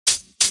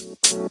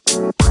Welcome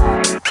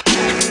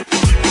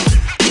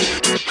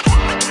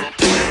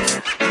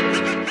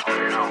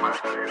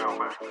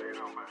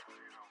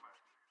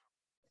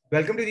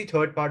to the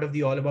third part of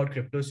the All About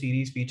Crypto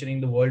series featuring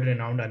the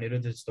world-renowned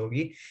Anirudh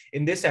Rastogi.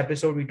 In this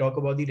episode, we talk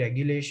about the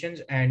regulations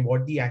and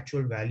what the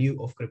actual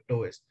value of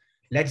crypto is.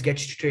 Let's get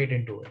straight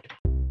into it.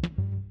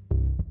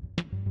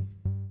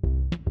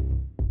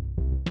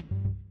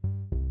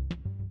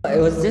 It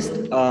was just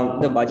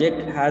the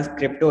budget has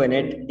crypto in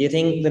it. Do you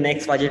think the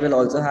next budget will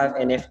also have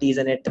NFTs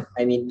in it?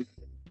 I mean,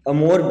 a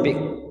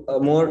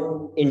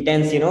more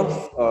intense,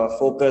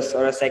 focus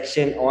or a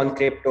section on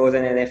cryptos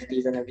and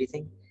NFTs and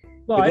everything.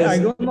 No, I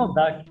don't know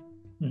that.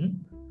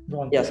 Go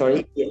on. Yeah,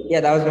 sorry.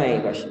 Yeah, that was my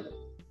question.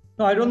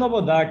 No, I don't know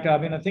about that. I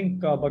mean, I think,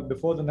 but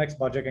before the next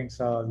budget,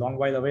 it's a long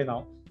while away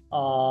now.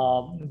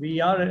 We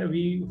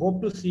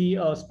hope to see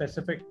a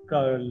specific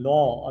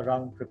law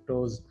around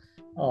cryptos.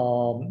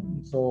 So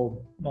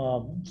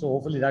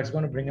hopefully that's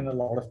going to bring in a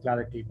lot of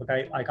clarity. But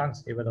I can't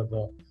say whether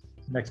the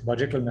next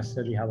budget will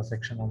necessarily have a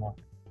section or not.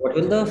 What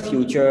will the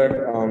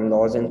future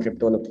laws in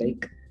crypto look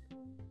like?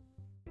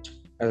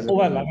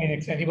 Well, I mean,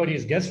 it's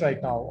anybody's guess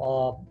right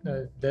now.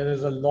 There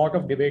is a lot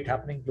of debate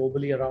happening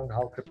globally around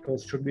how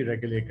cryptos should be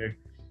regulated.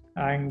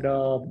 And,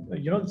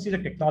 see, the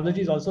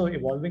technology is also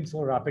evolving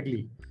so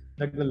rapidly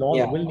that the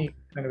laws will need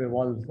to kind of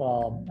evolve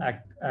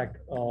at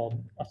a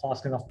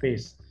fast enough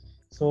pace.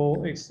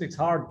 So it's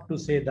hard to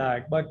say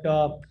that.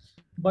 So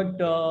I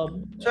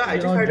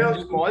just had a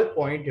small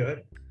point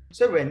here.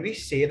 So when we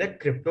say that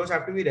cryptos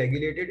have to be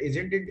regulated,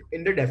 isn't it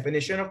in the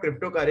definition of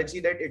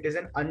cryptocurrency that it is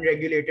an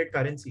unregulated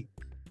currency?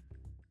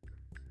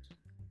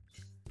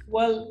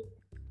 Well,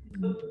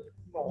 no.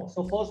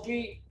 So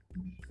firstly,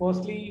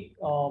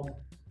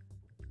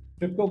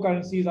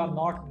 cryptocurrencies are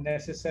not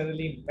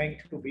necessarily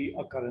meant to be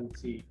a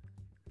currency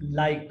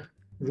like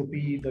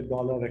rupee, the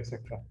dollar,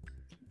 etc.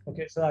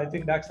 Okay, so I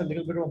think that's a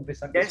little bit of a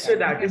misunderstanding. Yes, so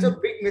that is a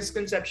big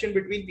misconception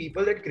between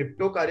people that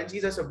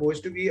cryptocurrencies are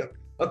supposed to be a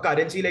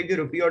currency like the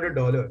rupee or the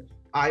dollar.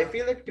 I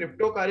feel that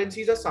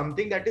cryptocurrencies are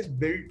something that is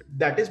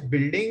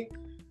building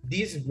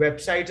these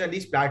websites and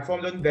these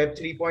platforms on Web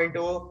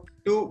 3.0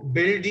 to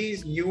build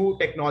these new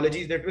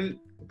technologies that will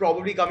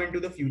probably come into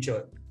the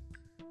future.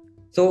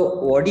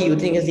 So what do you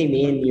think is the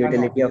main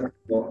utility of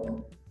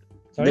crypto?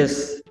 Sorry?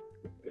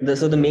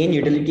 So the main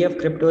utility of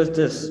crypto is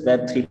this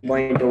Web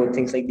 3.0,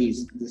 things like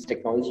these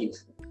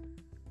technologies.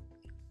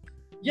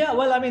 Yeah,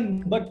 well, I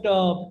mean, but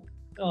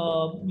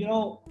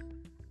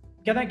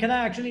can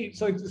I actually?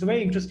 So it's a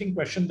very interesting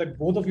question that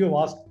both of you have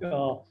asked.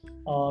 So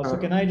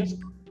can I just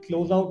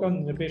close out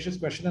on Nipesh's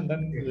question and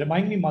then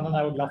remind me, Manan?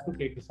 I would love to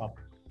take this up.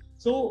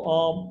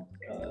 So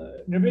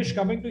Nipesh,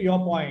 coming to your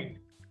point,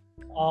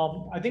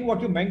 I think what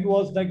you meant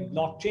was that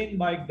blockchain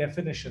by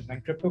definition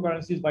and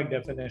cryptocurrencies by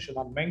definition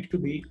are meant to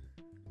be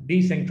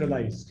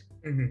decentralized,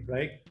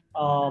 right?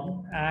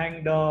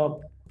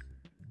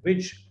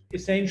 Which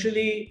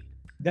essentially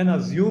then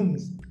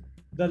assumes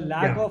the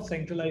lack of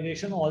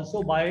centralization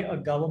also by a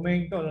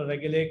government or a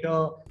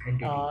regulator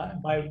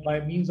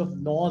by means of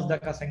laws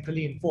that are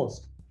centrally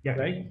enforced,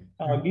 right?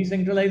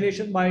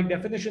 Decentralization by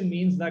definition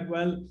means that,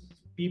 well,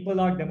 people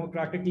are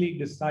democratically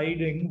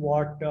deciding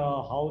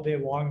how they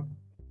want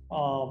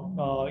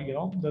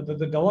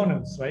the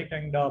governance, right?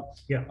 And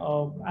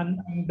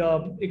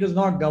it is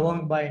not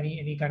governed by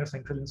any kind of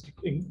central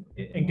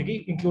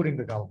entity, including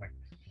the government.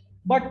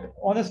 But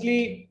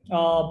honestly,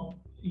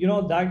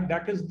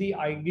 that is the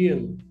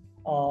ideal,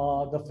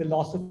 the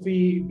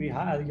philosophy we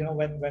have.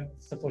 When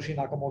Satoshi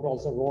Nakamoto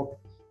also wrote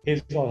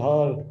his or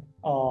her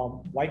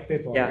white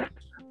paper. Yeah.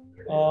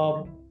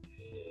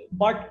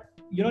 But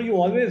you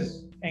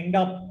always end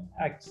up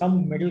at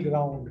some middle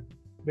ground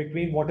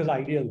between what is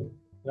ideal,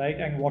 right,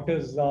 and what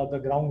is the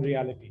ground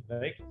reality,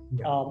 right?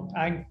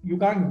 And you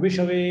can't wish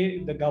away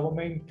the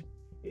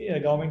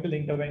governmental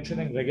intervention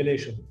and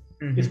regulation,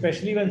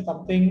 especially when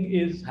something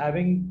is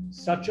having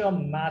such a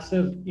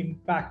massive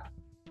impact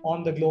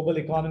on the global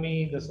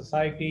economy, the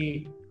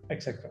society,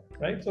 etc.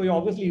 Right? So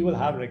you will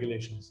have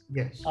regulations.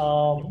 Yes.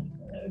 But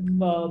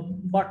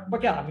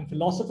yeah, I mean,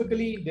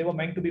 philosophically, they were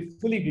meant to be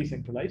fully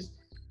decentralized.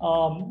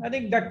 I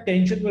think that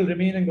tension will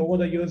remain, and over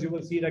the years, you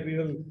will see that we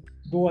will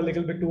go a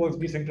little bit towards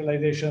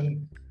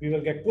decentralization. We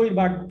will get pulled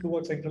back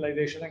towards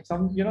centralization, and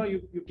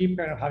you keep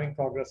kind of having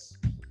progress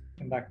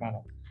in that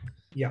manner.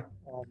 Yeah.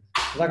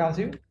 Does that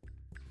answer you?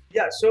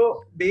 Yeah.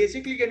 So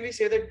basically, can we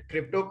say that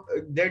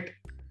that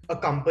a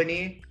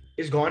company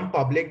is gone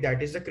public,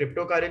 that is the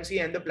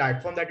cryptocurrency, and the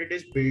platform that it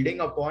is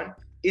building upon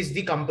is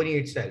the company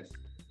itself?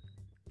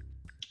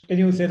 Can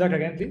you say that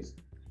again, please?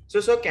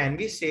 So can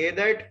we say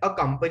that a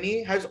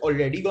company has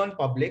already gone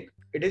public?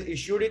 It has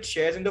issued its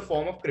shares in the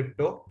form of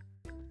crypto,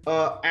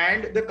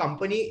 and the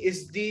company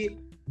is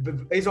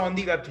on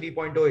the Web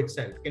 3.0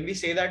 itself. Can we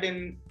say that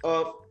in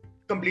a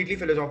completely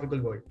philosophical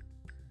word?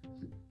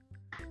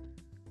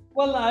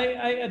 Well,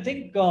 I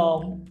think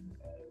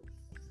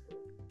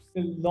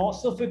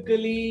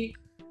philosophically,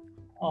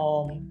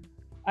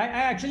 I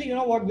actually,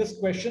 this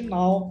question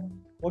now,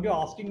 what you're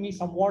asking me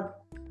somewhat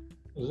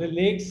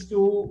relates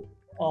to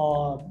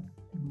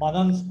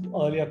Manan's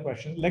earlier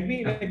question. Let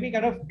me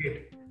kind of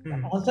Great.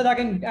 answer that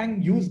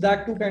and use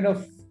that to kind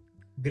of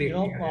Great.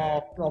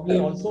 probably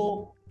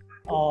also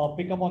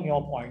pick up on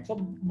your point. So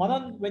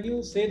Manan, when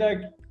you say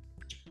that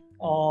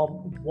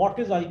what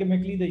is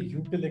ultimately the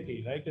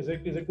utility, right? Is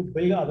it to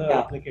build other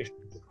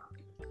applications?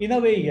 In a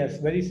way, yes.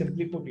 Very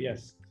simply put,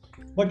 yes.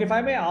 But if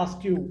I may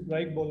ask you,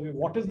 right, both of you,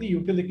 what is the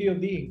utility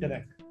of the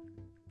internet,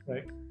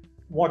 right?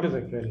 What is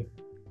it really?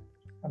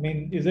 I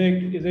mean, is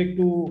it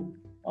to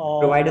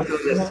provide a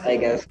service, I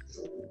guess.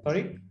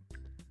 Sorry?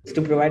 It's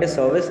to provide a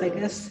service, I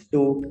guess.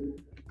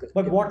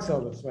 But what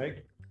service,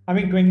 right? I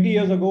mean, 20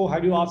 years ago,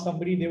 had you asked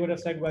somebody, they would have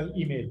said, well,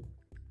 email,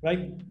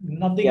 right?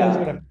 Nothing else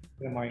would have come to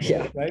their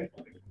mind, right?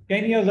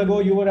 10 years ago,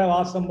 you would have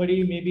asked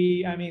somebody,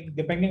 maybe, I mean,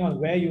 depending on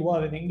where you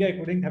are in India, it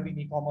couldn't have been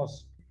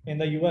e-commerce. In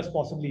the US,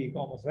 possibly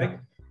e-commerce, right?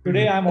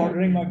 Today, I'm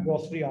ordering my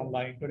grocery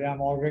online. Today, I'm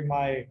ordering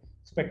my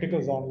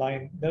spectacles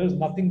online. There is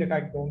nothing that I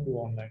don't do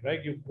online,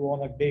 right? You go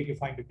on a date, you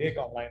find a date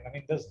online. I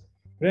mean, there's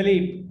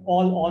really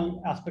all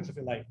aspects of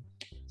your life.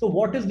 So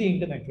what is the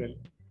internet really,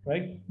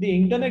 right? The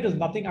internet is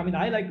nothing. I mean,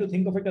 I like to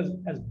think of it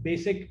as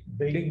basic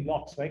building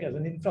blocks, right? As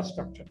an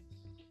infrastructure,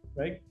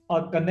 right?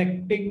 A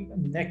connecting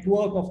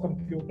network of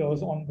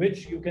computers on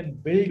which you can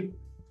build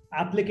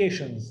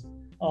applications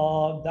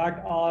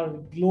that are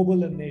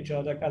global in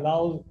nature, that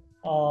allow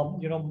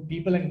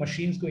people and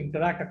machines to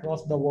interact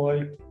across the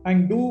world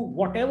and do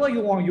whatever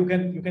you want. You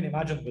can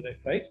imagine with it,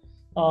 right?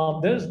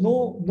 There is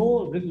no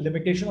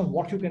limitation on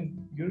what you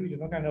can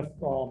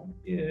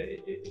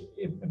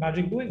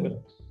imagine doing with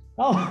it.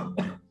 Now,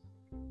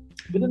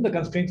 within the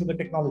constraints of the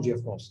technology,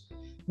 of course.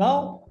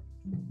 Now,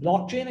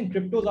 blockchain and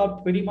cryptos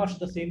are pretty much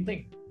the same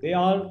thing. They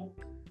are.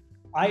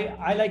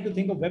 I like to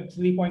think of Web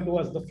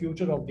 3.0 as the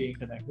future of the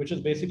internet, which is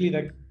basically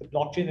that the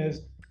blockchain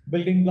is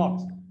building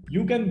blocks.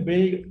 You can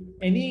build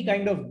any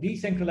kind of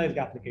decentralized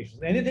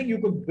applications. Anything you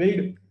could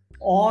build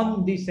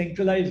on the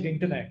centralized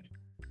internet.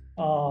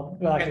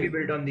 Can be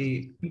built on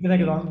the internet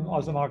is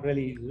also not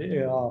really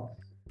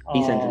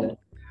decentralized.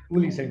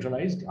 Fully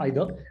centralized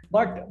either.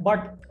 But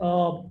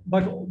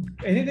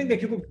anything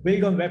that you could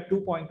build on Web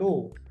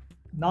 2.0,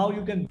 now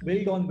you can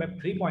build on Web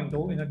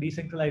 3.0 in a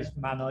decentralized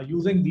manner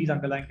using these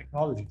underlying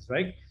technologies,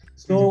 right?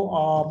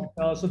 So,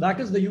 so that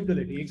is the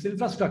utility. It's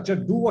infrastructure.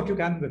 Do what you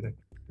can with it,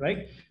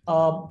 right?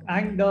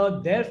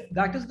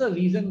 That is the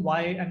reason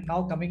why. And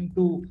now coming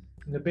to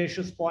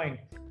Nipesh's point,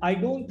 I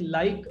don't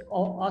like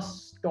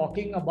us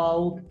talking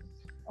about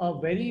a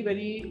very,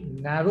 very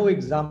narrow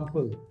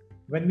example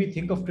when we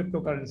think of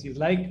cryptocurrencies.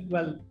 Like,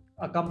 well,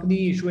 a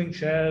company issuing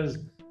shares.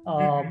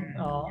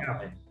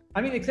 I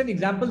mean, it's an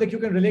example that you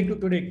can relate to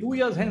today. 2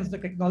 years hence, the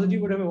technology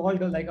would have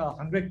evolved like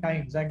 100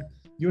 times, and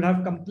you'd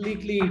have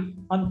completely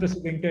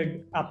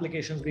unprecedented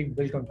applications being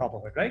built on top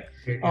of it, right?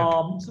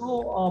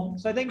 So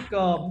I think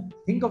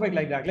of it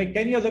like that. Like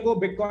 10 years ago,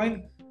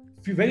 Bitcoin,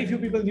 very few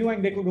people knew,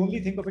 and they could only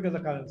think of it as a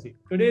currency.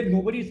 Today,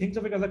 nobody thinks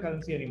of it as a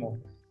currency anymore,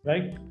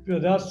 right?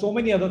 There are so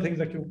many other things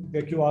that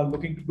you are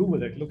looking to do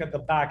with it. Look at the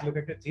back, look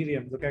at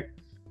Ethereum, look at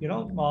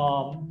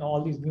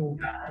all these new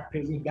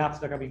crazy gaps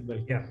that are being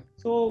built.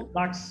 So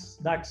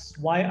that's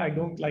why I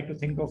don't like to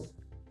think of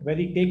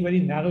very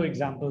narrow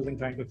examples in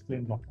trying to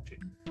explain blockchain.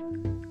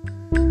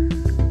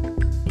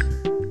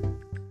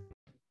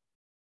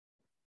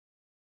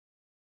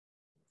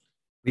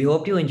 We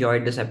hope you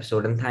enjoyed this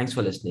episode and thanks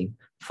for listening.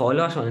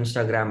 Follow us on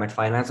Instagram at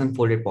Finance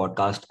Unfolded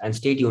Podcast and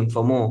stay tuned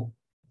for more.